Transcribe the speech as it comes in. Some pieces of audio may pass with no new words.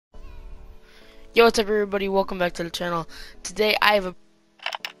Yo, what's up everybody? Welcome back to the channel. Today I have a...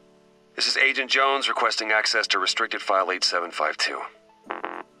 This is Agent Jones requesting access to restricted file 8752.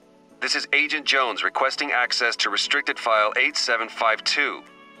 This is Agent Jones requesting access to restricted file 8752.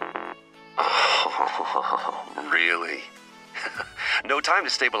 Oh, really? No time to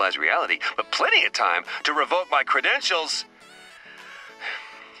stabilize reality, but plenty of time to revoke my credentials.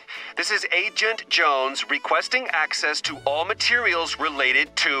 This is Agent Jones requesting access to all materials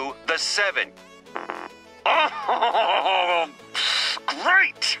related to the 7. Oh,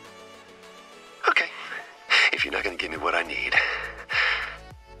 great! Okay, if you're not gonna give me what I need,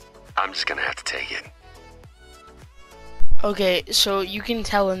 I'm just gonna have to take it. Okay, so you can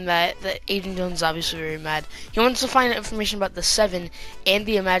tell him that Agent Jones is obviously very mad. He wants to find out information about the 7 and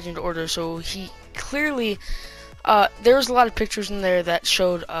the Imagined Order, so he clearly... there was a lot of pictures in there that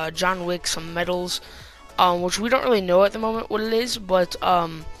showed John Wick, some medals, which we don't really know at the moment what it is, but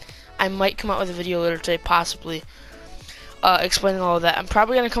I might come out with a video later today, possibly, explaining all of that. I'm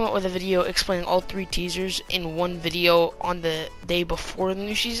probably going to come out with a video explaining all 3 teasers in one video on the day before the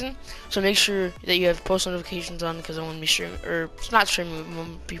new season. So make sure that you have post notifications on, because I want to be streaming, or it's not streaming, I'm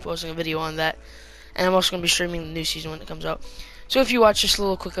going to be posting a video on that. And I'm also going to be streaming the new season when it comes out. So if you watch this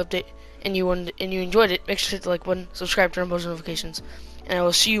little quick update and you enjoyed it, make sure to hit the like button, subscribe, turn on post notifications. And I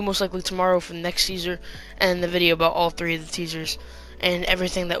will see you most likely tomorrow for the next teaser and the video about all 3 of the teasers and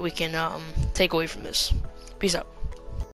everything that we can take away from this. Peace out.